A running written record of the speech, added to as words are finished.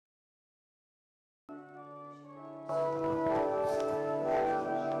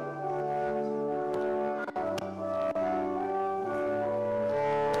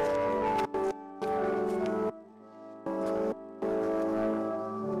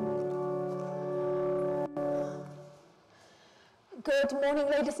Good morning,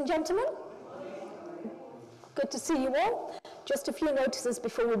 ladies and gentlemen. Good to see you all. Just a few notices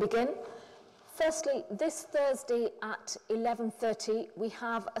before we begin. Firstly, this Thursday at 11:30, we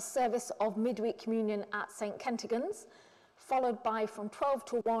have a service of midweek communion at St. Kentigern's, followed by from 12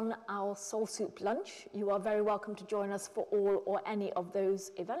 to 1 our soul soup lunch. You are very welcome to join us for all or any of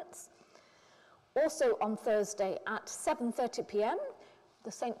those events. Also on Thursday at 7:30 p.m,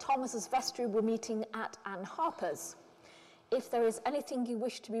 the St. Thomas's Vestry will meeting at Anne Harper's. If there is anything you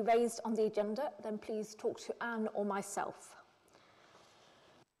wish to be raised on the agenda, then please talk to Anne or myself.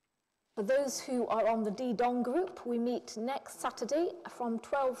 For those who are on the D-Dong group, we meet next Saturday from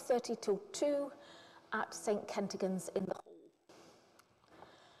 12:30 till 2 at St. Kentigern's in the hall.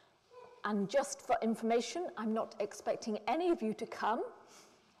 And just for information, I'm not expecting any of you to come.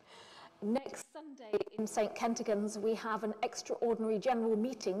 Next Sunday in St. Kentigern's, we have an extraordinary general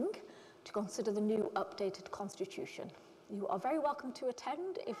meeting to consider the new updated constitution. You are very welcome to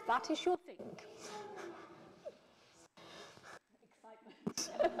attend if that is your thing.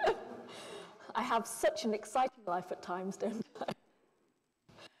 Excitement. I have such an exciting life at times, don't I?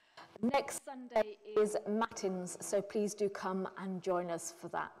 Next Sunday is Matins, so please do come and join us for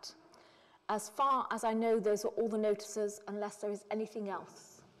that. As far as I know, those are all the notices, unless there is anything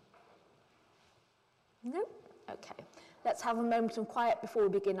else. No? Okay. Let's have a moment of quiet before we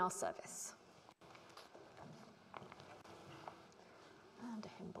begin our service. And a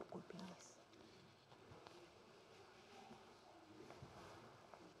hymn book would be nice.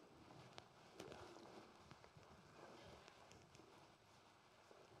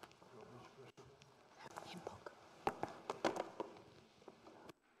 Hymn book.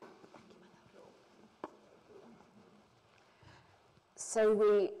 So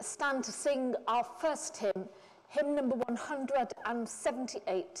we stand to sing our first hymn, hymn number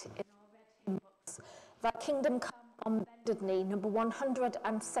 178 in our red hymn books, Thy Kingdom Come on Bended Knee, number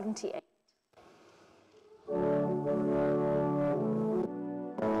 178.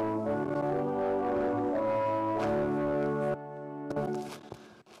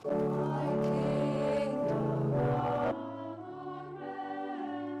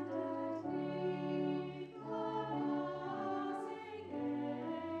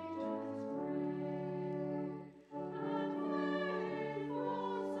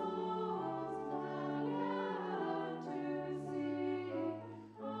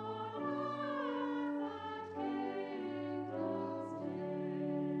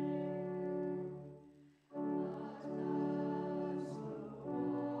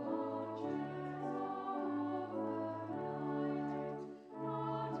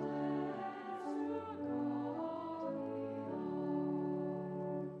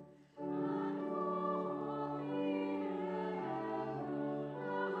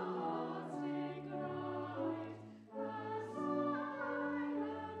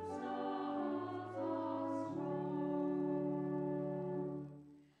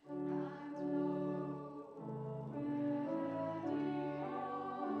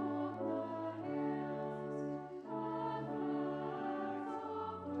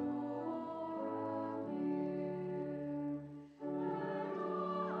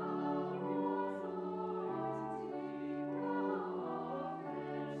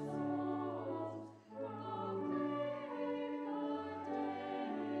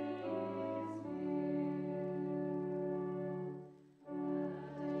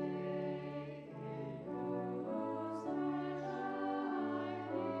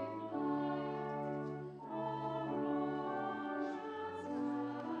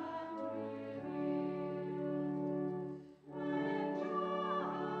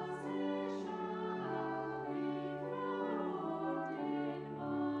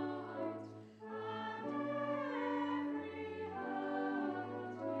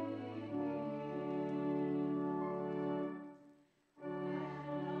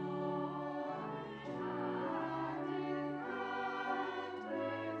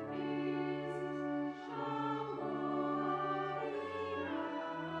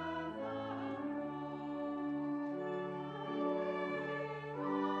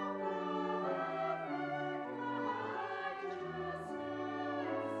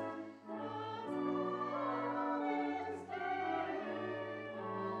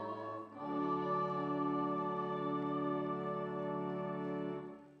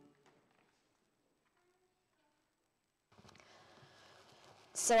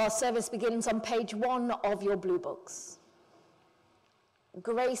 So our service begins on page 1 of your blue books.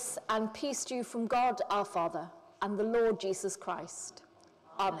 Grace and peace to you from God our Father and the Lord Jesus Christ.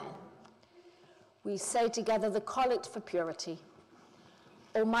 Amen. We say together the Collect for Purity.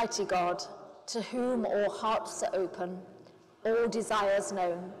 Almighty God, to whom all hearts are open, all desires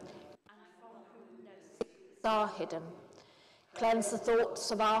known, and from whom no secrets are hidden, cleanse the thoughts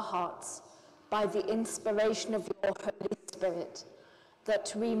of our hearts by the inspiration of your Holy Spirit,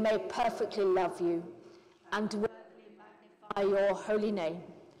 that we may perfectly love you and worthily magnify your holy name,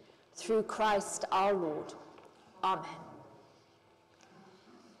 through Christ our Lord. Amen.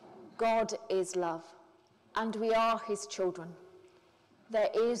 God is love, and we are his children. There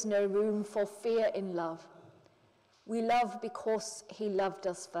is no room for fear in love. We love because he loved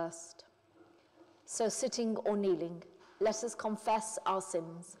us first. So sitting or kneeling, let us confess our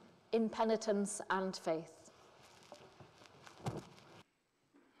sins in penitence and faith.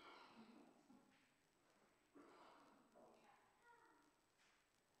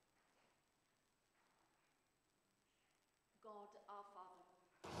 God our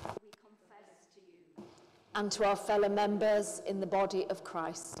Father, we confess to you and to our fellow members in the body of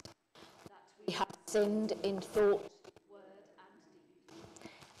Christ that we have sinned in thought, word and deed,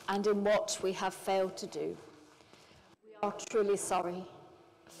 and in what we have failed to do. We are truly sorry.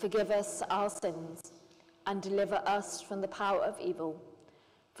 Forgive us our sins and deliver us from the power of evil,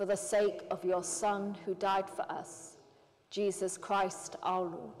 for the sake of your Son who died for us, Jesus Christ our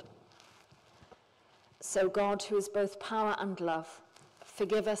Lord. So God, who is both power and love,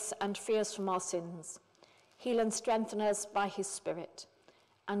 forgive us and free us from our sins, heal and strengthen us by his Spirit,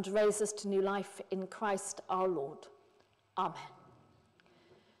 and raise us to new life in Christ our Lord. Amen.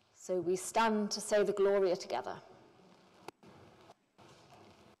 So we stand to say the Gloria together.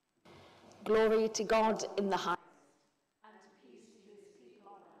 Glory to God in the highest, and peace to his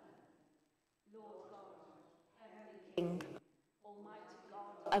people on earth. Lord God, heavenly King, almighty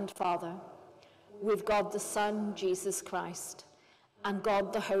God and Father, with God the Son, Jesus Christ, and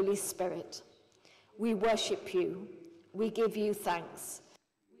God the Holy Spirit, we worship you, we give you thanks,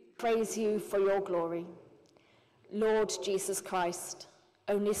 we praise you for your glory. Lord Jesus Christ,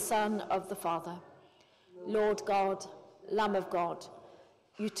 only Son of the Father, Lord God, Lamb of God,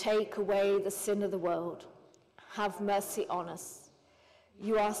 you take away the sin of the world. Have mercy on us.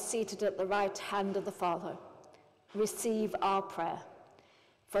 You are seated at the right hand of the Father. Receive our prayer.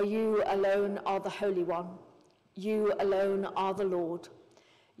 For you alone are the Holy One. You alone are the Lord.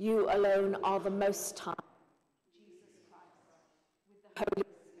 You alone are the Most High. Jesus Christ, with the Holy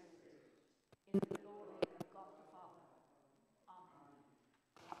Spirit, in the glory of God the Father. Amen.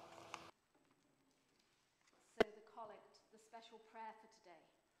 So the collect, the special prayer for today.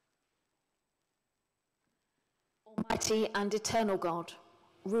 Almighty and eternal God,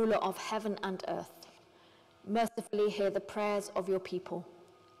 ruler of heaven and earth, mercifully hear the prayers of your people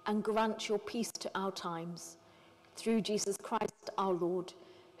and grant your peace to our times, through Jesus Christ our Lord,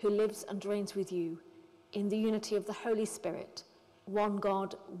 who lives and reigns with you in the unity of the Holy Spirit, one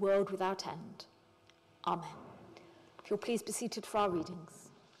God, world without end. Amen. If you'll please be seated for our readings.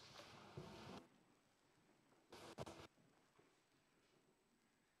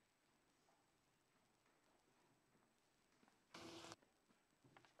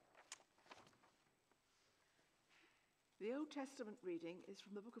 The Old Testament reading is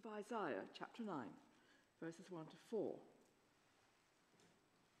from the book of Isaiah, chapter 9, verses 1 to 4.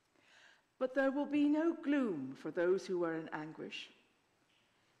 But there will be no gloom for those who were in anguish.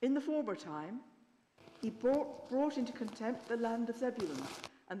 In the former time, he brought into contempt the land of Zebulun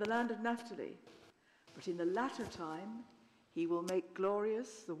and the land of Naphtali. But in the latter time, he will make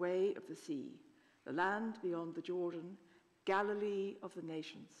glorious the way of the sea, the land beyond the Jordan, Galilee of the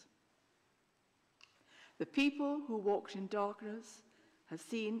nations. The people who walked in darkness have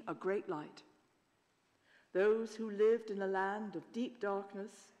seen a great light. Those who lived in a land of deep darkness,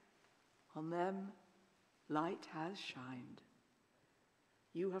 on them light has shined.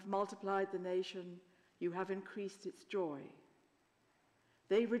 You have multiplied the nation, you have increased its joy.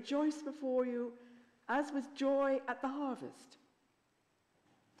 They rejoice before you as with joy at the harvest,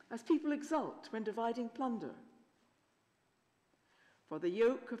 as people exult when dividing plunder. For the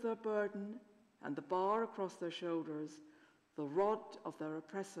yoke of their burden and the bar across their shoulders, the rod of their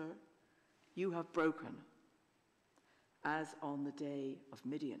oppressor, you have broken, as on the day of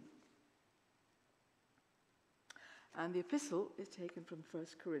Midian. And the epistle is taken from 1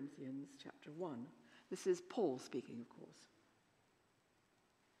 Corinthians chapter 1. This is Paul speaking, of course.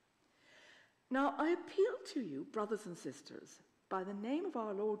 Now I appeal to you, brothers and sisters, by the name of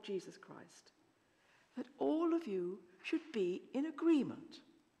our Lord Jesus Christ, that all of you should be in agreement,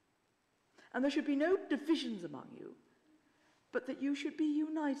 and there should be no divisions among you, but that you should be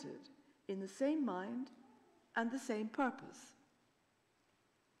united in the same mind and the same purpose.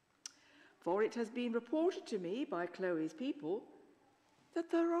 For it has been reported to me by Chloe's people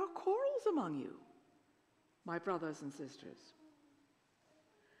that there are quarrels among you, my brothers and sisters.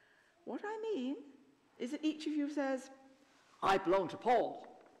 What I mean is that each of you says, I belong to Paul,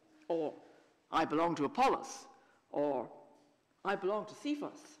 or I belong to Apollos, or I belong to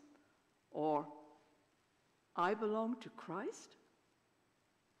Cephas, or I belong to Christ?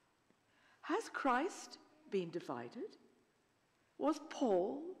 Has Christ been divided? Was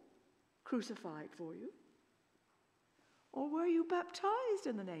Paul crucified for you? Or were you baptized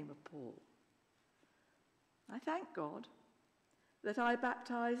in the name of Paul? I thank God that I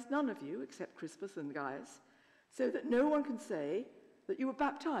baptized none of you except Crispus and Gaius, so that no one can say that you were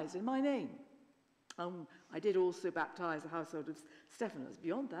baptized in my name. I did also baptize the household of Stephanas.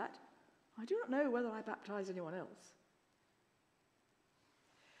 Beyond that, I do not know whether I baptized anyone else.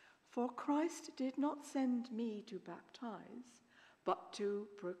 For Christ did not send me to baptize, but to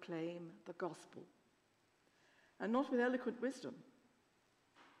proclaim the gospel, and not with eloquent wisdom,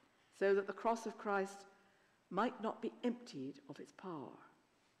 so that the cross of Christ might not be emptied of its power.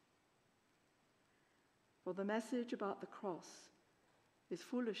 For the message about the cross is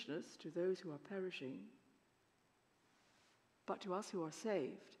foolishness to those who are perishing, but to us who are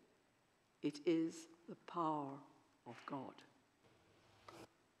saved, it is the power of God.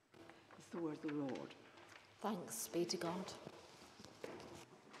 It's the word of the Lord. Thanks be to God.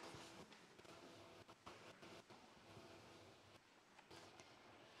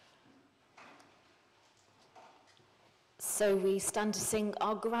 So we stand to sing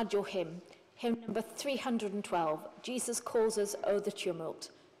our gradual hymn, hymn number 312, Jesus Calls Us O'er the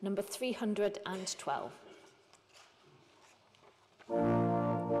Tumult, number 312.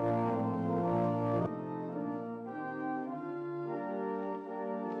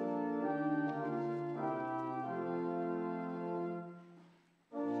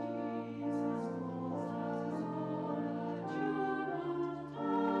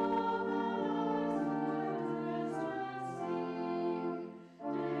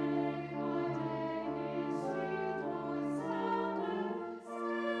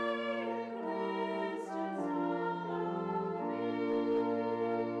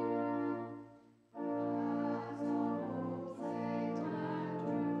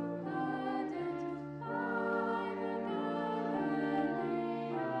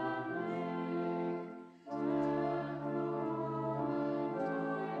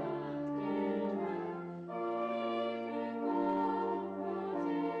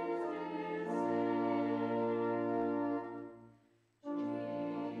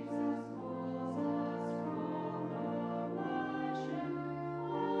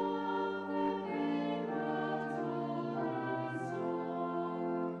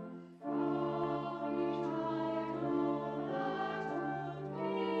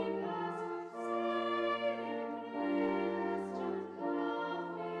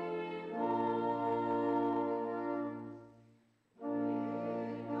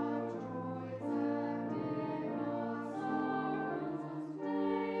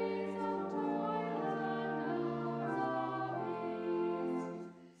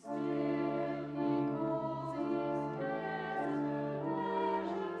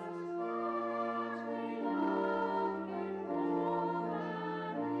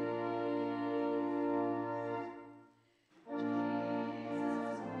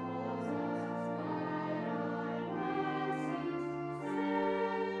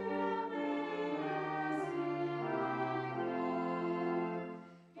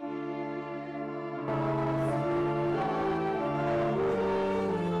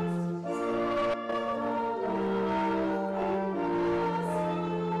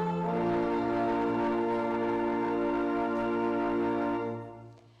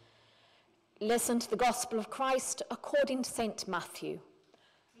 Listen to the gospel of Christ according to St. Matthew.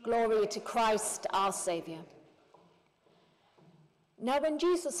 Glory to Christ our Saviour. Now when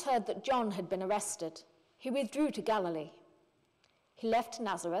Jesus heard that John had been arrested, he withdrew to Galilee. He left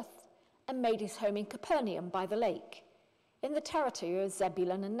Nazareth and made his home in Capernaum by the lake, in the territory of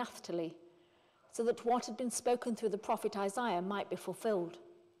Zebulun and Naphtali, so that what had been spoken through the prophet Isaiah might be fulfilled.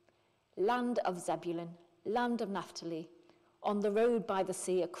 Land of Zebulun, land of Naphtali, on the road by the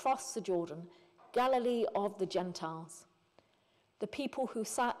sea across the Jordan, Galilee of the Gentiles. The people who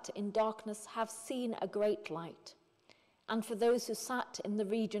sat in darkness have seen a great light, and for those who sat in the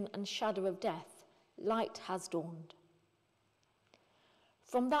region and shadow of death, light has dawned.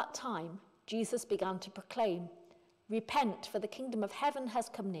 From that time, Jesus began to proclaim, Repent, for the kingdom of heaven has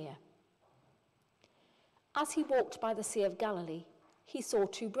come near." As he walked by the Sea of Galilee, he saw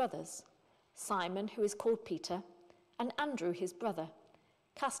two brothers, Simon, who is called Peter, and Andrew, his brother,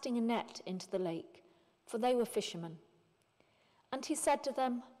 casting a net into the lake, for they were fishermen. And he said to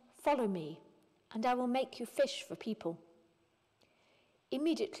them, "Follow me, and I will make you fish for people."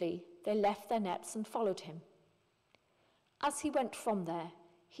 Immediately they left their nets and followed him. As he went from there,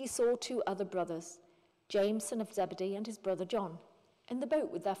 he saw two other brothers, James, son of Zebedee, and his brother John, in the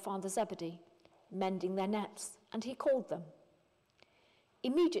boat with their father Zebedee, mending their nets, and he called them.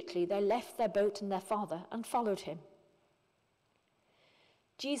 Immediately they left their boat and their father and followed him.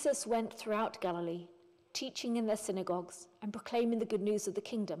 Jesus went throughout Galilee, teaching in their synagogues and proclaiming the good news of the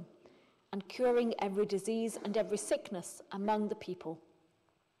kingdom, and curing every disease and every sickness among the people.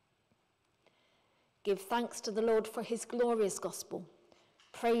 Give thanks to the Lord for his glorious gospel.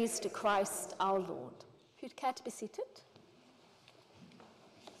 Praise to Christ our Lord. If you'd care to be seated.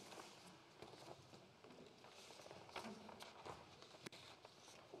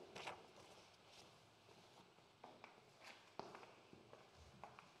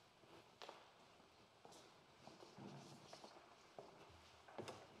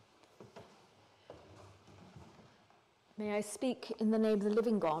 May I speak in the name of the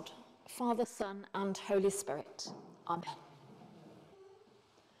living God, Father, Son, and Holy Spirit. Amen.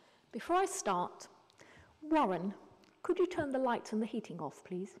 Before I start, Warren, could you turn the lights and the heating off,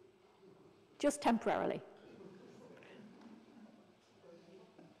 please? Just temporarily.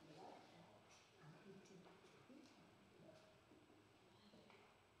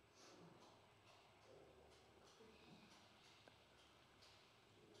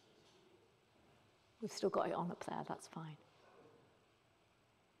 We've still got it on up there, that's fine.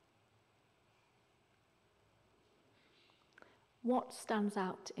 What stands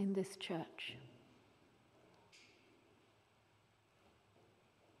out in this church?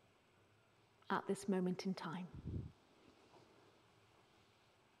 At this moment in time?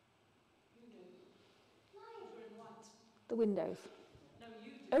 The windows. No,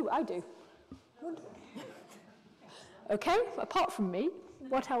 you do. Oh, I do. Okay, apart from me,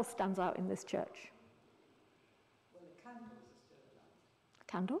 what else stands out in this church? Well, the candles are still alive.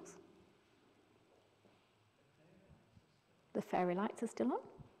 Candles? The fairy lights are still on?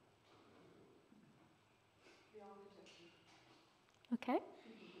 The architecture. Okay.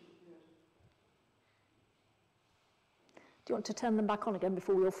 Do you want to turn them back on again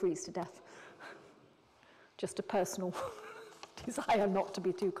before we all freeze to death? Just a personal desire not to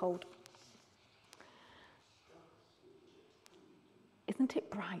be too cold. Isn't it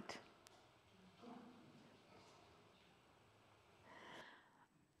bright?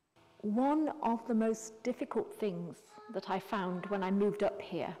 One of the most difficult things that I found when I moved up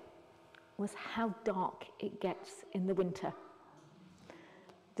here was how dark it gets in the winter.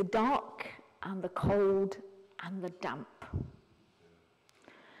 The dark and the cold and the damp.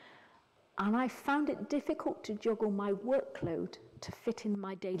 And I found it difficult to juggle my workload to fit in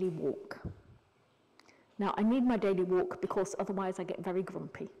my daily walk. Now, I need my daily walk because otherwise I get very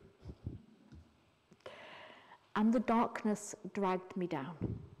grumpy. And the darkness dragged me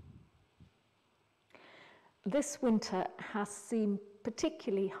down. This winter has seen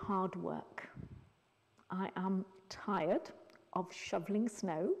particularly hard work. I am tired of shoveling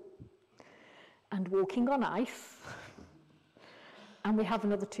snow and walking on ice, and we have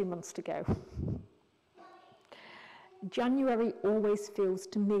another 2 months to go. January always feels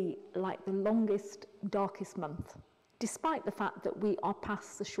to me like the longest, darkest month, despite the fact that we are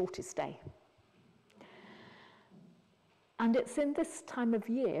past the shortest day. And it's in this time of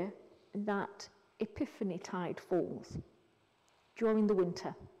year that Epiphany tide falls, during the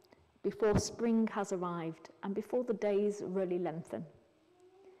winter, before spring has arrived and before the days really lengthen.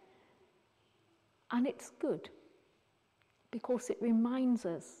 And it's good, because it reminds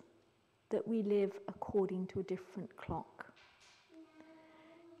us that we live according to a different clock.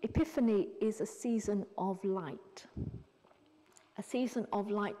 Epiphany is a season of light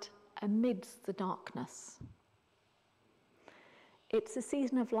amidst the darkness. It's a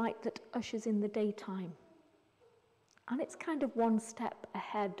season of light that ushers in the daytime, and it's kind of one step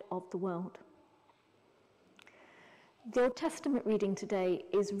ahead of the world. The Old Testament reading today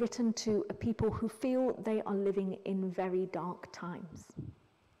is written to a people who feel they are living in very dark times.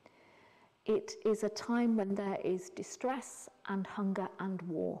 It is a time when there is distress and hunger and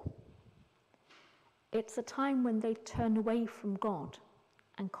war. It's a time when they turn away from God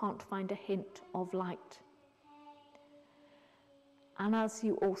and can't find a hint of light. And as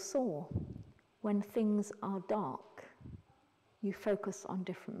you all saw, when things are dark, you focus on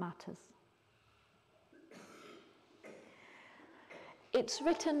different matters. It's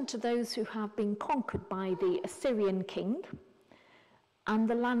written to those who have been conquered by the Assyrian king, and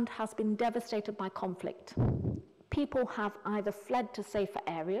the land has been devastated by conflict. People have either fled to safer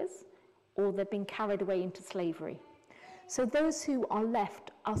areas or they've been carried away into slavery. So those who are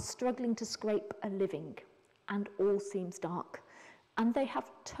left are struggling to scrape a living, and all seems dark. And they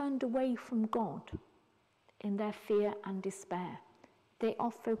have turned away from God in their fear and despair. They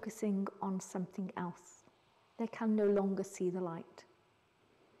are focusing on something else. They can no longer see the light.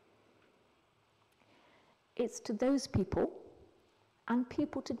 It's to those people and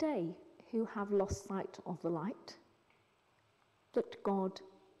people today who have lost sight of the light that God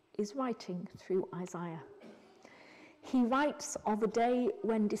is writing through Isaiah. He writes of a day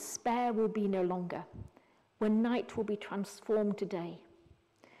when despair will be no longer, when night will be transformed to day,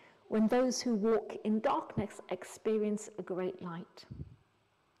 when those who walk in darkness experience a great light.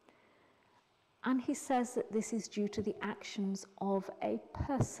 And he says that this is due to the actions of a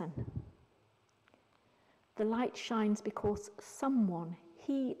person. The light shines because someone,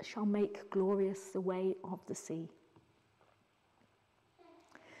 he shall make glorious the way of the sea.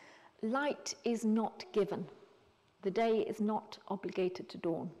 Light is not given. The day is not obligated to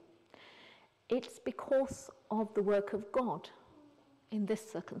dawn. It's because of the work of God in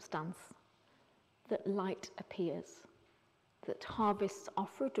this circumstance that light appears, that harvests are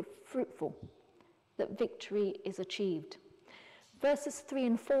fruitful, that victory is achieved. Verses 3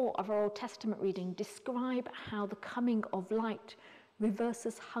 and 4 of our Old Testament reading describe how the coming of light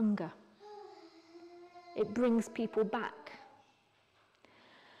reverses hunger. It brings people back.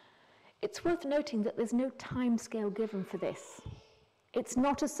 It's worth noting that there's no time scale given for this. It's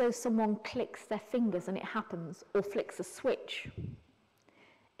not as though someone clicks their fingers and it happens, or flicks a switch.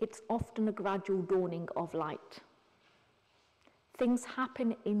 It's often a gradual dawning of light. Things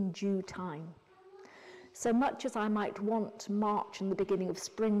happen in due time. So much as I might want March and the beginning of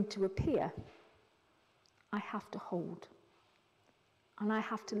spring to appear, I have to hold. And I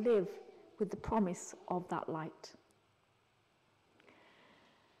have to live with the promise of that light.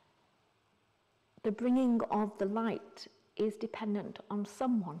 The bringing of the light is dependent on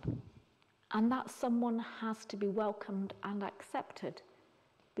someone, and that someone has to be welcomed and accepted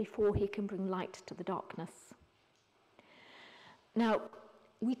before he can bring light to the darkness. Now,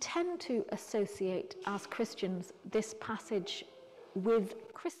 we tend to associate as Christians this passage with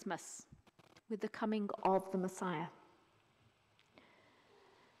Christmas, with the coming of the Messiah,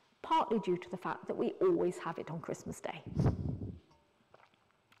 partly due to the fact that we always have it on Christmas Day,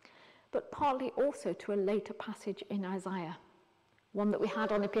 but partly also to a later passage in Isaiah, one that we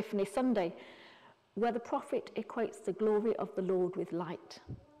had on Epiphany Sunday, where the prophet equates the glory of the Lord with light.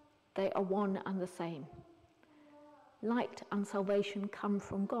 They are one and the same. Light and salvation come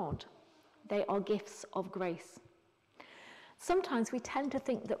from God. They are gifts of grace. Sometimes we tend to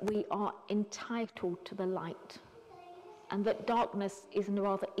think that we are entitled to the light and that darkness is a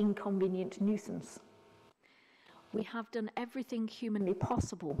rather inconvenient nuisance. We have done everything humanly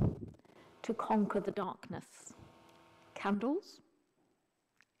possible to conquer the darkness. Candles,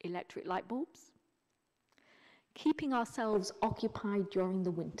 electric light bulbs, keeping ourselves occupied during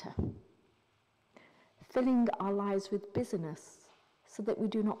the winter, filling our lives with busyness so that we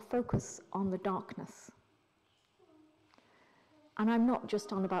do not focus on the darkness. And I'm not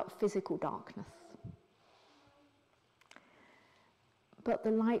just on about physical darkness, but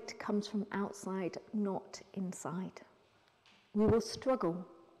the light comes from outside, not inside. We will struggle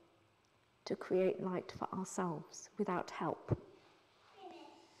to create light for ourselves without help.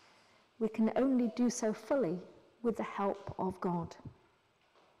 We can only do so fully with the help of God.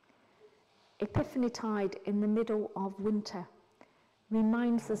 Epiphanitide in the middle of winter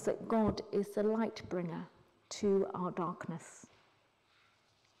reminds us that God is the light bringer to our darkness.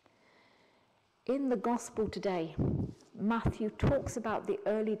 In the Gospel today, Matthew talks about the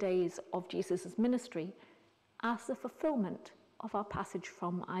early days of Jesus' ministry as the fulfillment of our passage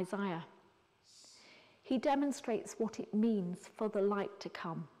from Isaiah. He demonstrates what it means for the light to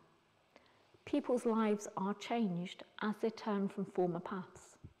come. People's lives are changed as they turn from former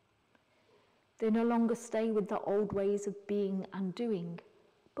paths. They no longer stay with the old ways of being and doing,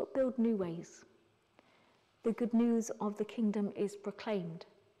 but build new ways. The good news of the kingdom is proclaimed.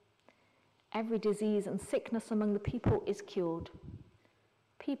 Every disease and sickness among the people is cured.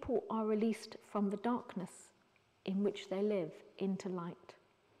 People are released from the darkness in which they live into light.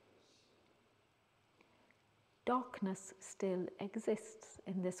 Darkness still exists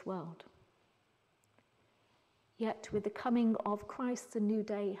in this world. Yet with the coming of Christ, the new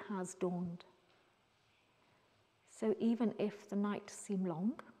day has dawned. So even if the nights seem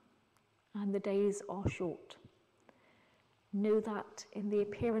long and the days are short, Know that in the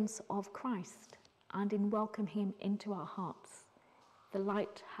appearance of Christ and in welcoming him into our hearts, the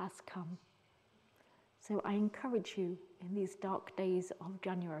light has come. So I encourage you in these dark days of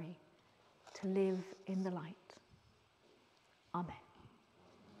January to live in the light. Amen.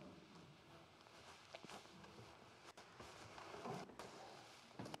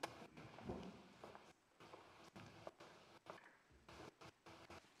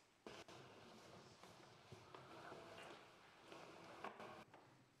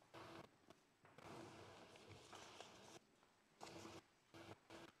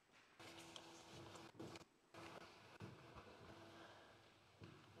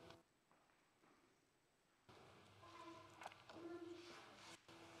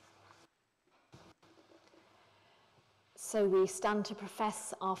 So we stand to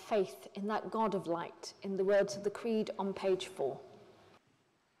profess our faith in that God of light, in the words of the Creed on page 4.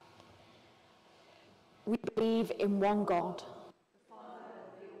 We believe in one God,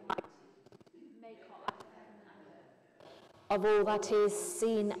 of all that is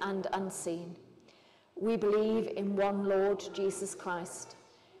seen and unseen. We believe in one Lord Jesus Christ,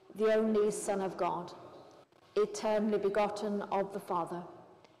 the only Son of God, eternally begotten of the Father,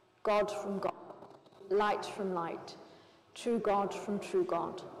 God from God, light from light, true God from true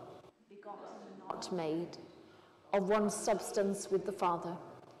God, begotten, not made, of one substance with the Father.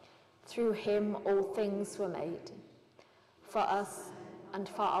 Through him all things were made. For us and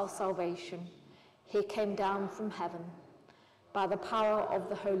for our salvation, he came down from heaven. By the power of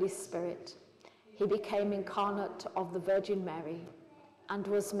the Holy Spirit, he became incarnate of the Virgin Mary and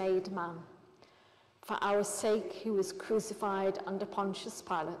was made man. For our sake he was crucified under Pontius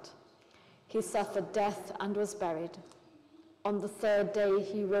Pilate. He suffered death and was buried. On the third day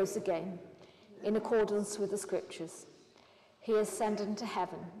he rose again, in accordance with the Scriptures. He ascended into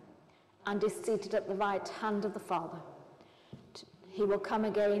heaven and is seated at the right hand of the Father. He will come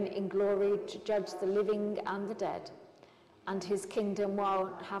again in glory to judge the living and the dead, and his kingdom will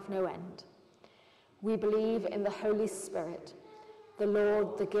have no end. We believe in the Holy Spirit, the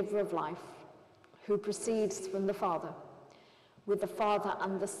Lord, the giver of life, who proceeds from the Father. With the Father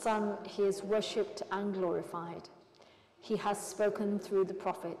and the Son he is worshipped and glorified. He has spoken through the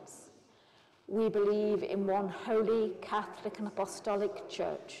prophets. We believe in one holy, Catholic and Apostolic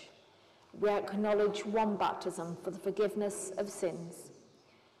Church. We acknowledge one baptism for the forgiveness of sins.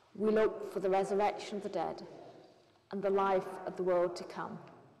 We look for the resurrection of the dead and the life of the world to come.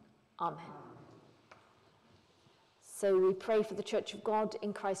 Amen. So we pray for the Church of God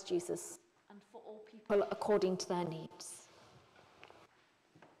in Christ Jesus and for all people according to their needs.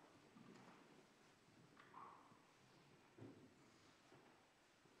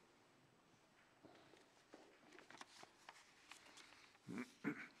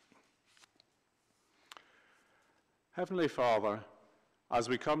 Heavenly Father, as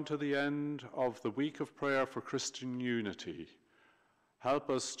we come to the end of the week of prayer for Christian unity, help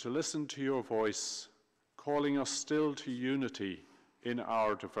us to listen to your voice, calling us still to unity in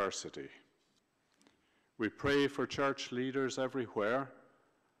our diversity. We pray for church leaders everywhere,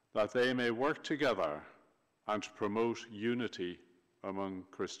 that they may work together and promote unity among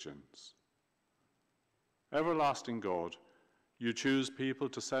Christians. Everlasting God, you choose people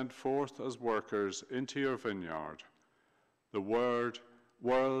to send forth as workers into your vineyard, the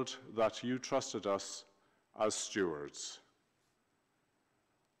world that you trusted us as stewards.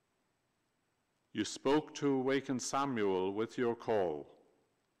 You spoke to awaken Samuel with your call,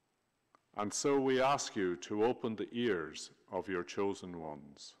 and so we ask you to open the ears of your chosen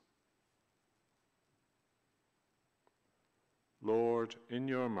ones. Lord, in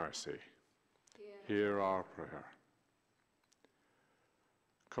your mercy, hear our prayer.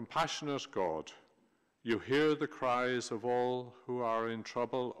 Compassionate God, you hear the cries of all who are in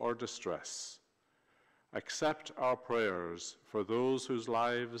trouble or distress. Accept our prayers for those whose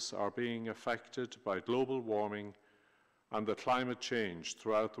lives are being affected by global warming and the climate change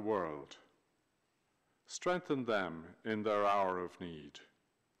throughout the world. Strengthen them in their hour of need.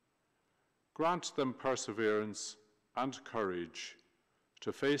 Grant them perseverance and courage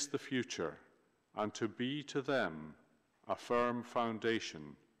to face the future and to be to them a firm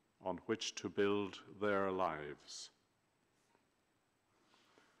foundation on which to build their lives.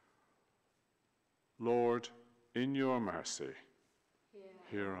 Lord, in your mercy,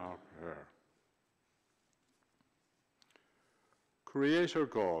 hear our prayer. Creator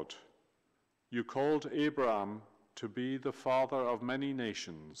God, you called Abraham to be the father of many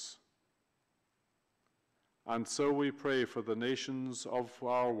nations, and so we pray for the nations of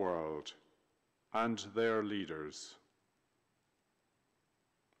our world and their leaders.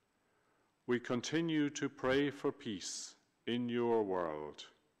 We continue to pray for peace in your world,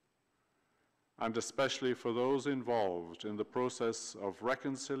 and especially for those involved in the process of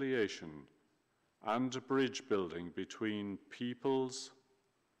reconciliation and bridge building between peoples,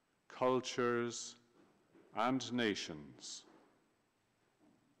 cultures, and nations.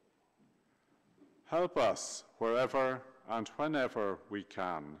 Help us wherever and whenever we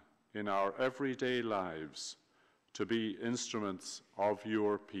can in our everyday lives to be instruments of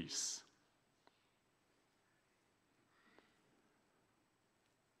your peace.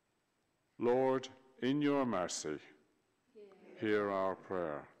 Lord, in your mercy, hear our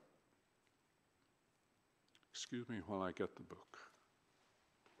prayer. Excuse me while I get the book.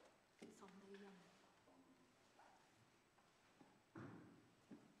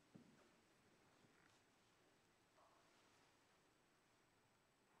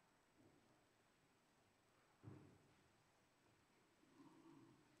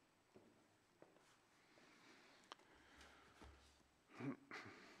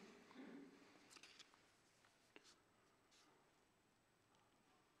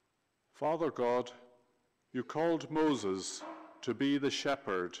 Father God, you called Moses to be the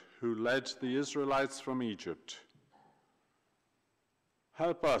shepherd who led the Israelites from Egypt.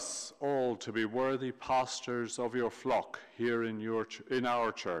 Help us all to be worthy pastors of your flock here in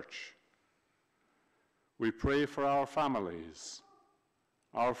our church. We pray for our families,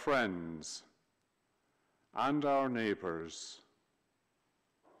 our friends, and our neighbours,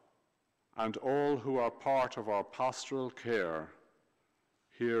 and all who are part of our pastoral care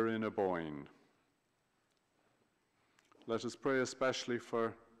here in Aboyne. Let us pray especially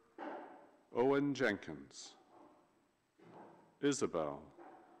for Owen Jenkins, Isabel,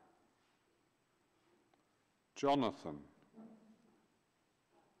 Jonathan,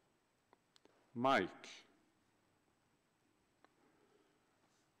 Mike,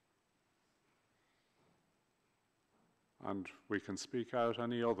 and we can speak out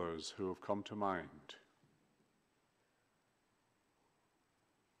any others who have come to mind.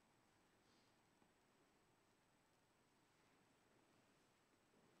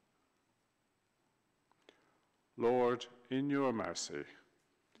 Lord, in your mercy,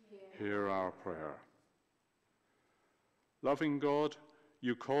 hear our prayer. Loving God,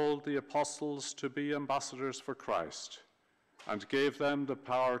 you called the apostles to be ambassadors for Christ and gave them the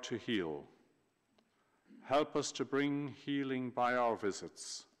power to heal. Help us to bring healing by our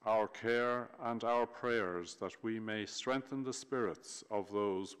visits, our care, and our prayers, that we may strengthen the spirits of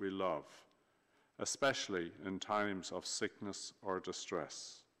those we love, especially in times of sickness or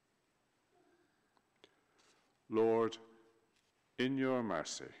distress. Lord, in your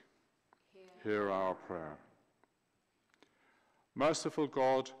mercy, hear our prayer. Merciful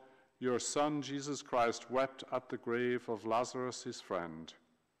God, your Son, Jesus Christ, wept at the grave of Lazarus, his friend.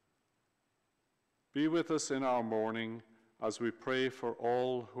 Be with us in our mourning as we pray for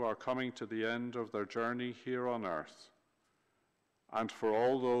all who are coming to the end of their journey here on earth, and for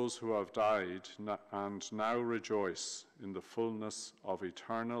all those who have died and now rejoice in the fullness of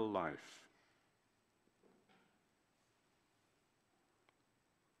eternal life.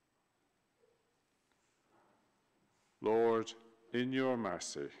 Lord, in your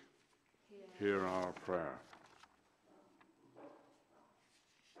mercy, hear our prayer.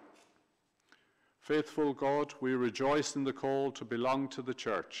 Faithful God, we rejoice in the call to belong to the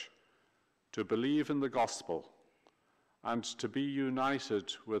Church, to believe in the gospel, and to be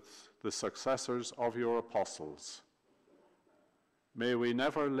united with the successors of your apostles. May we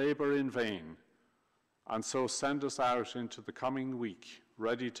never labor in vain, and so send us out into the coming week,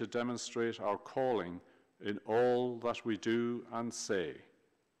 ready to demonstrate our calling in all that we do and say.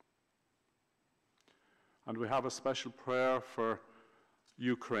 And we have a special prayer for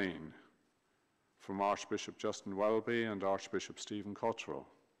Ukraine, from Archbishop Justin Welby and Archbishop Stephen Cottrell.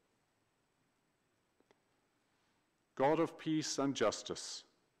 God of peace and justice,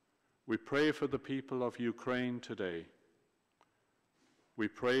 we pray for the people of Ukraine today. We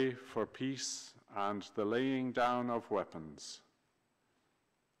pray for peace and the laying down of weapons.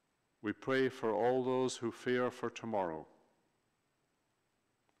 We pray for all those who fear for tomorrow,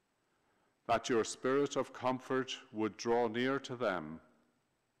 that your spirit of comfort would draw near to them.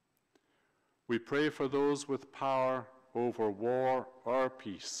 We pray for those with power over war or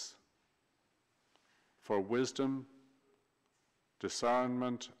peace, for wisdom,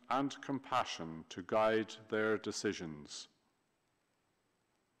 discernment, and compassion to guide their decisions.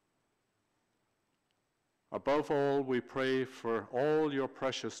 Above all, we pray for all your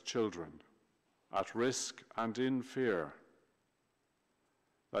precious children at risk and in fear,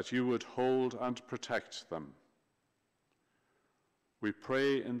 that you would hold and protect them. We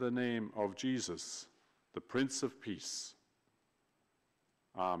pray in the name of Jesus, the Prince of Peace,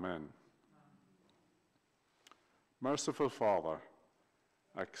 Amen. Merciful Father,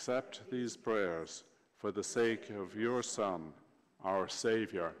 accept these prayers for the sake of your Son, our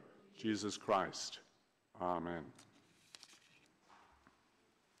Saviour, Jesus Christ. Amen.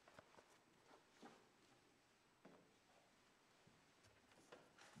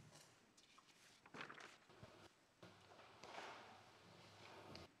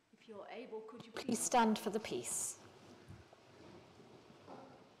 If you're able, could you please stand for the peace?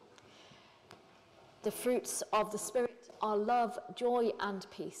 The fruits of the Spirit are love, joy, and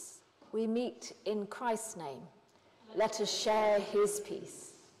peace. We meet in Christ's name. Let us share his peace.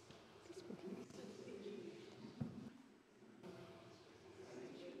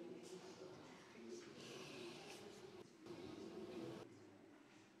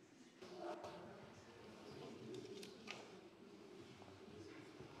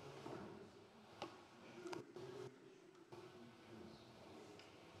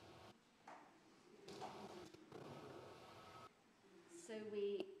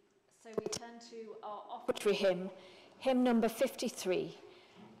 So we turn to our offertory hymn, hymn number 53,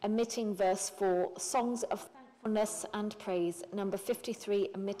 omitting verse 4, Songs of Thankfulness and Praise, number 53,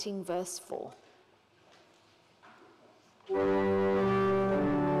 omitting verse 4.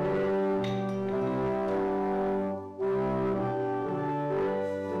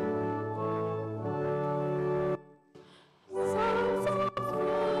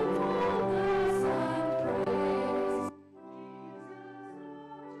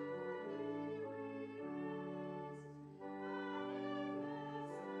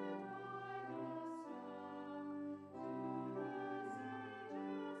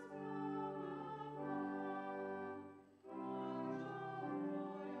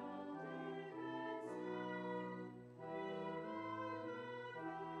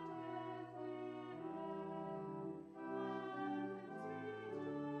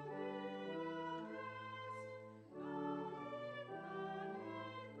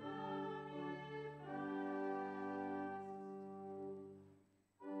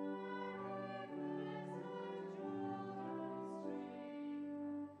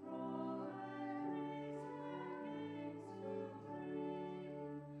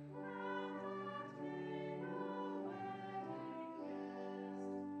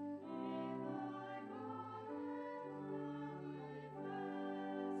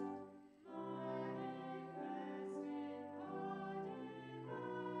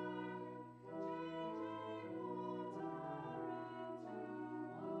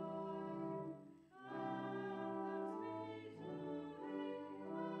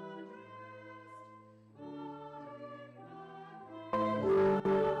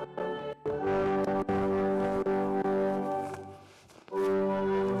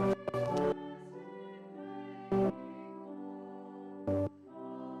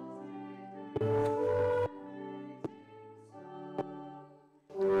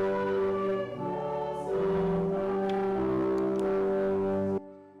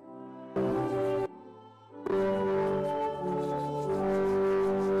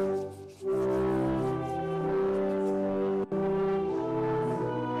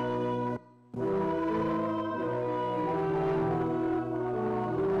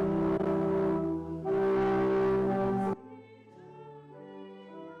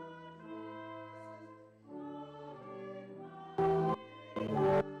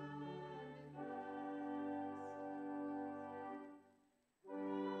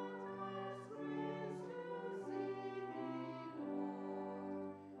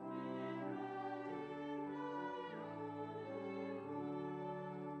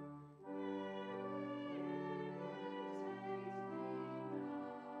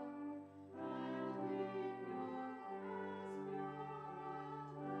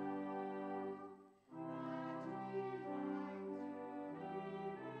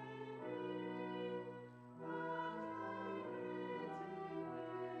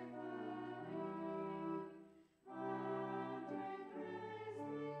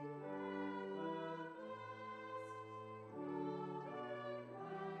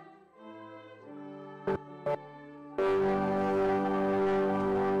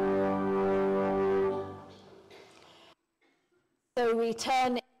 So we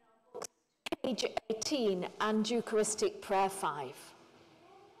turn in page 18 and Eucharistic Prayer 5.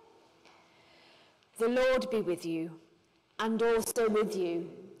 The Lord be with you, and also with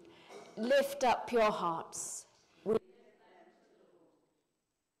you. Lift up your hearts.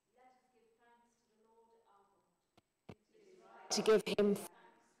 To give him thanks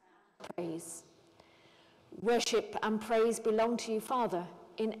and praise. Worship and praise belong to you, Father,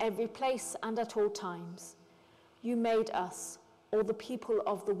 in every place and at all times. You made us, all the people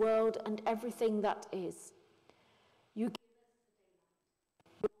of the world and everything that is. You give us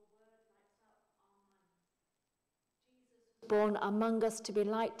the daylight. Your word lights up our minds. Jesus was born among us to be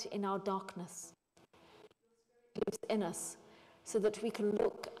light in our darkness. Your Spirit lives in us so that we can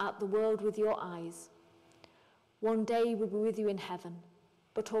look at the world with your eyes. One day we'll be with you in heaven,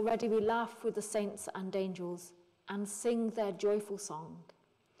 but already we laugh with the saints and angels and sing their joyful song.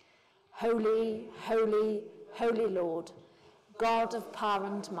 Holy, holy, holy Lord, God of power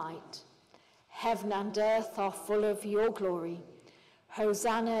and might, heaven and earth are full of your glory.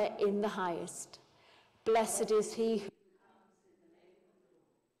 Hosanna in the highest. Blessed is he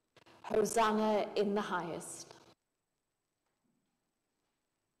who comes in the name of the Lord. Hosanna in the highest.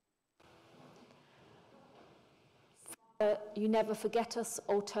 Father, you never forget us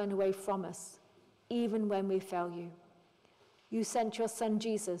or turn away from us, even when we fail you. You sent your Son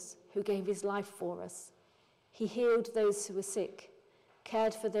Jesus, who gave his life for us. He healed those who were sick,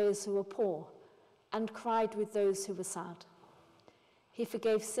 cared for those who were poor, and cried with those who were sad. He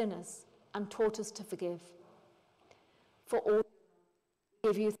forgave sinners and taught us to forgive. For all, we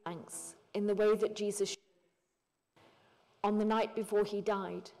give you thanks in the way that Jesus showed us. On the night before he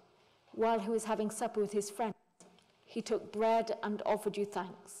died, while he was having supper with his friends, he took bread and offered you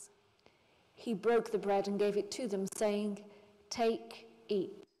thanks. He broke the bread and gave it to them, saying, "Take,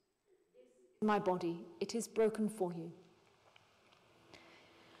 eat. This is my body. It is broken for you."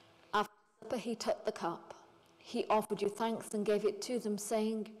 After supper, he took the cup. He offered you thanks and gave it to them,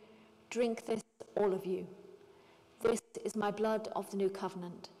 saying, "Drink this, all of you. This is my blood of the new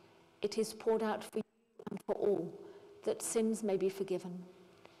covenant. It is poured out for you and for all, that sins may be forgiven.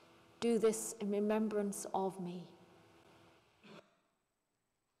 Do this in remembrance of me."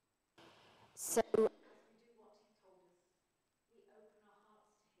 So, as we do what he told us, we open our hearts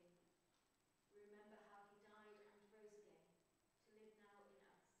to him. We remember how he died and rose again, to live now in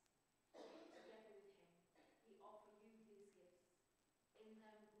us. Together with him, we offer you these gifts. In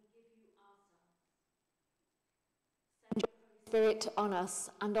them, we give you ourselves. Send your Holy Spirit on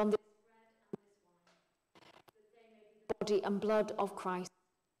us and on this bread and this wine, that they may be the body and blood of Christ,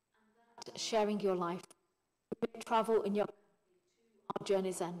 and that, sharing your life, we may travel in your company to our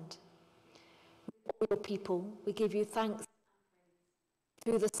journey's end. All your people, we give you thanks and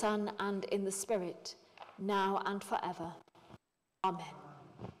praise, through the Son and in the Spirit, now and forever. Amen.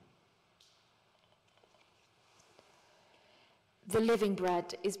 The living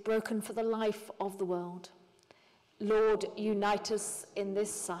bread is broken for the life of the world. Lord, unite us in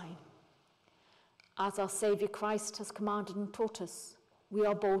this sign. As our Saviour Christ has commanded and taught us, we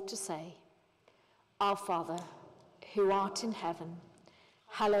are bold to say, "Our Father, who art in heaven,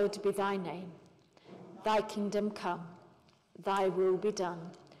 hallowed be thy name. Thy kingdom come, thy will be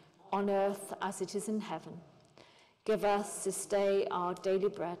done, on earth as it is in heaven. Give us this day our daily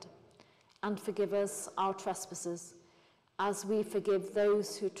bread, and forgive us our trespasses, as we forgive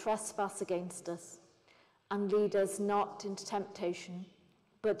those who trespass against us. And lead us not into temptation,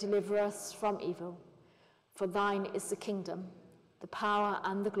 but deliver us from evil. For thine is the kingdom, the power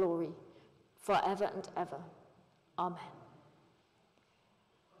and the glory, forever and ever. Amen.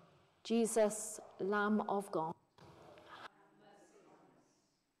 Jesus, Lamb of God, have mercy on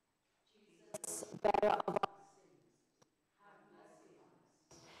us. Jesus, bearer of our sins, have mercy on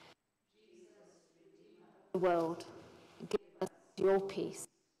us. Jesus, Redeemer of the world, give us your peace.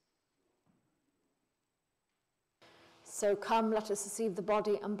 So come, let us receive the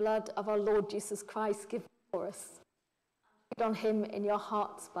body and blood of our Lord Jesus Christ given for us. And feed on him in your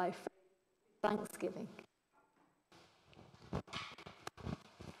hearts by faith with thanksgiving.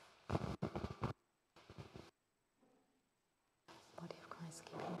 Body of Christ,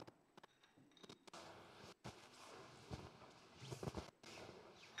 keep it.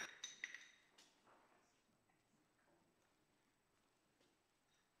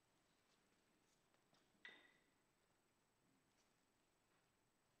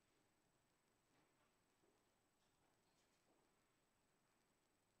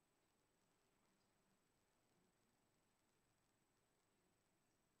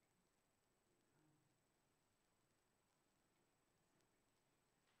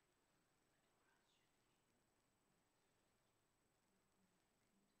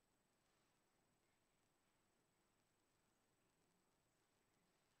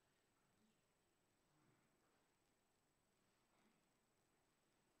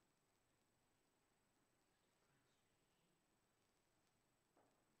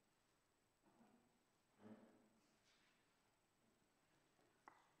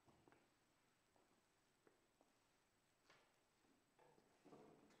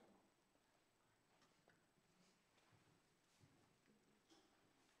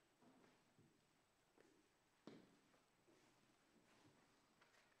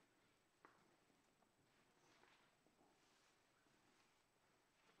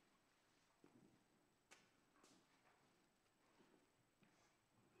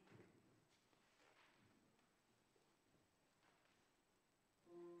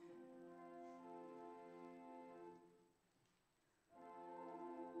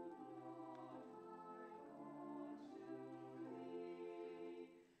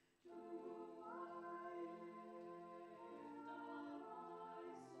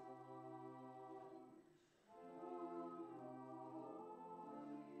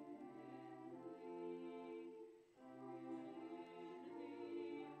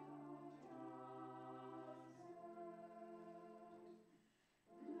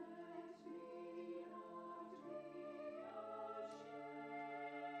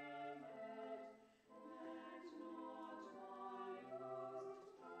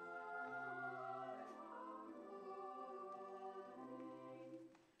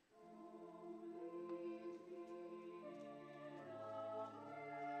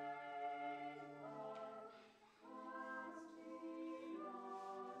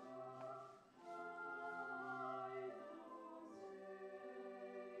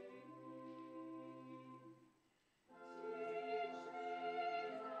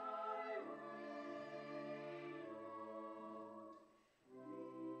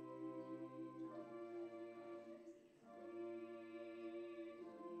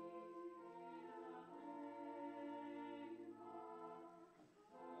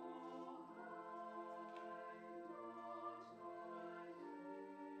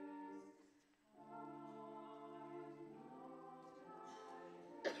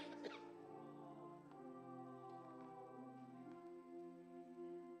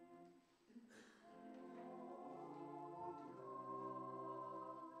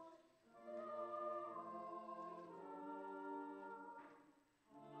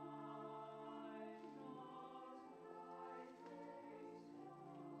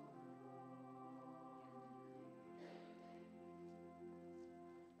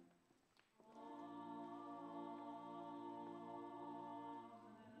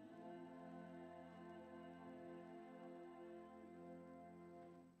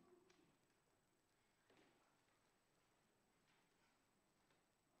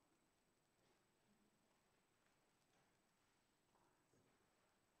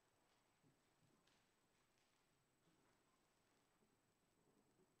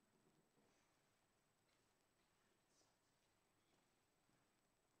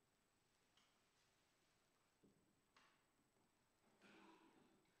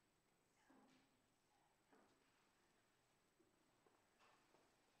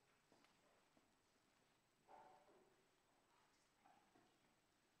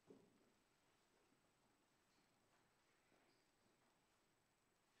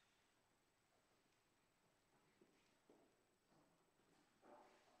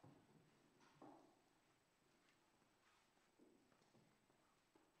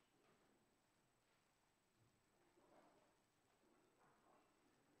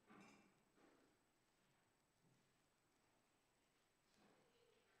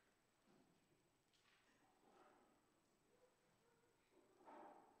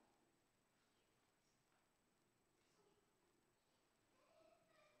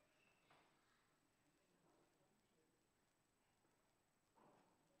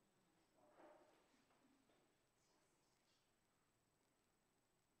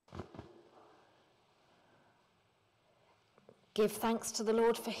 Give thanks to the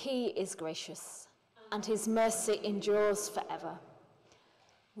Lord, for he is gracious, and his mercy endures forever.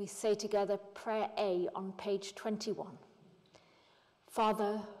 We say together prayer A on page 21.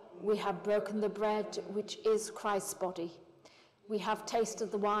 Father, we have broken the bread which is Christ's body. We have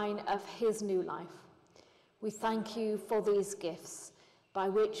tasted the wine of his new life. We thank you for these gifts, by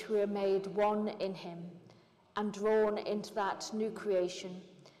which we are made one in him, and drawn into that new creation,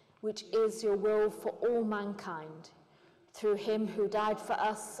 which is your will for all mankind, through him who died for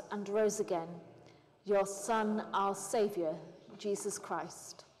us and rose again, your Son, our Saviour, Jesus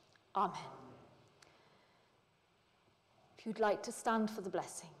Christ. Amen. If you'd like to stand for the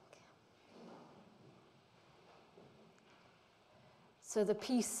blessing. So the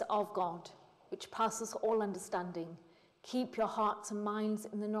peace of God, which passes all understanding, keep your hearts and minds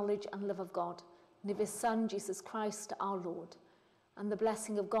in the knowledge and love of God, and of his Son, Jesus Christ, our Lord. And the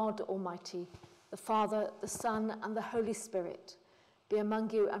blessing of God Almighty, the Father, the Son, and the Holy Spirit, be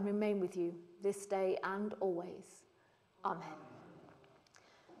among you and remain with you this day and always. Amen.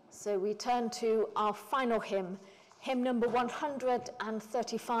 So we turn to our final hymn, hymn number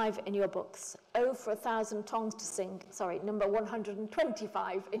 135 in your books. Oh, for 1,000 tongues to sing. Sorry, number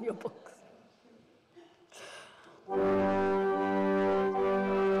 125 in your books.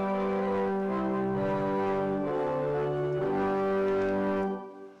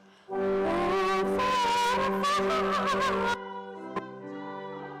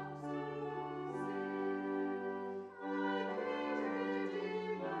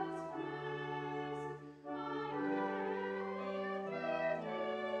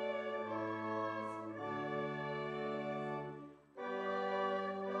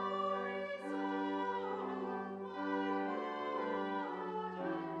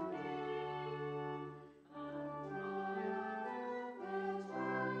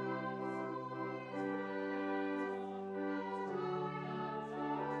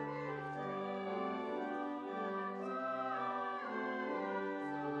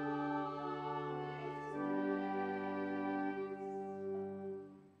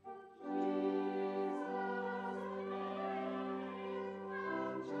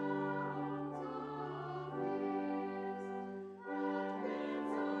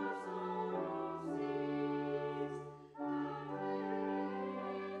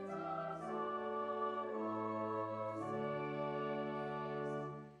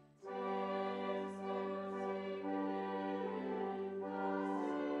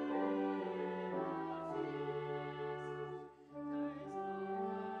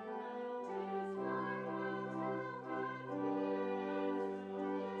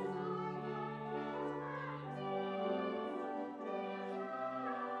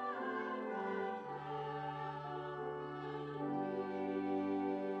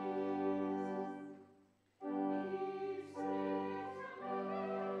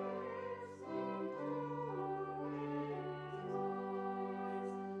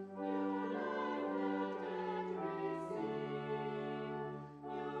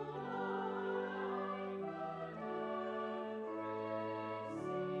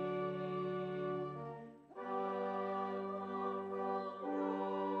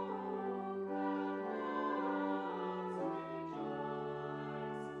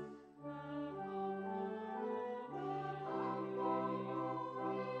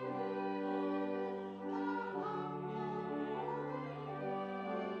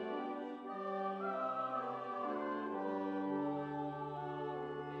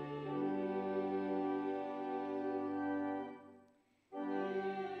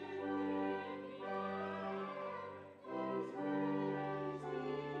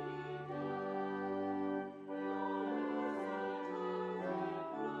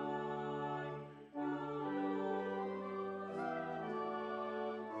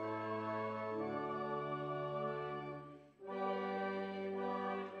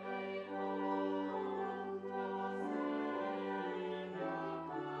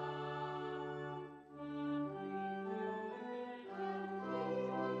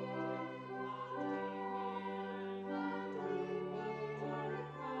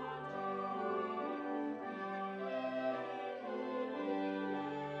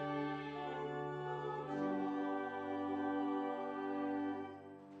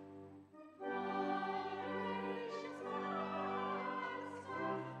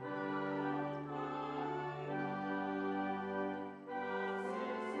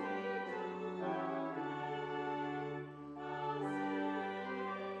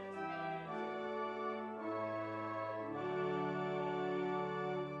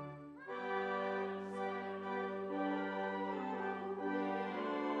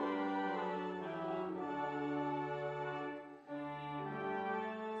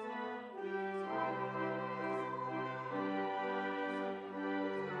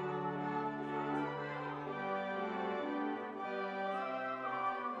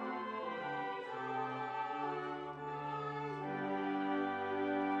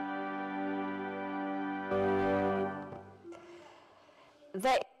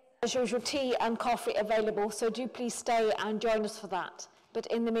 As usual, tea and coffee available, so do please stay and join us for that. But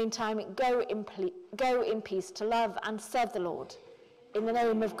in the meantime, go in peace to love and serve the Lord. In the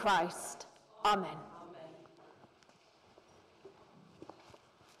name of Christ, amen.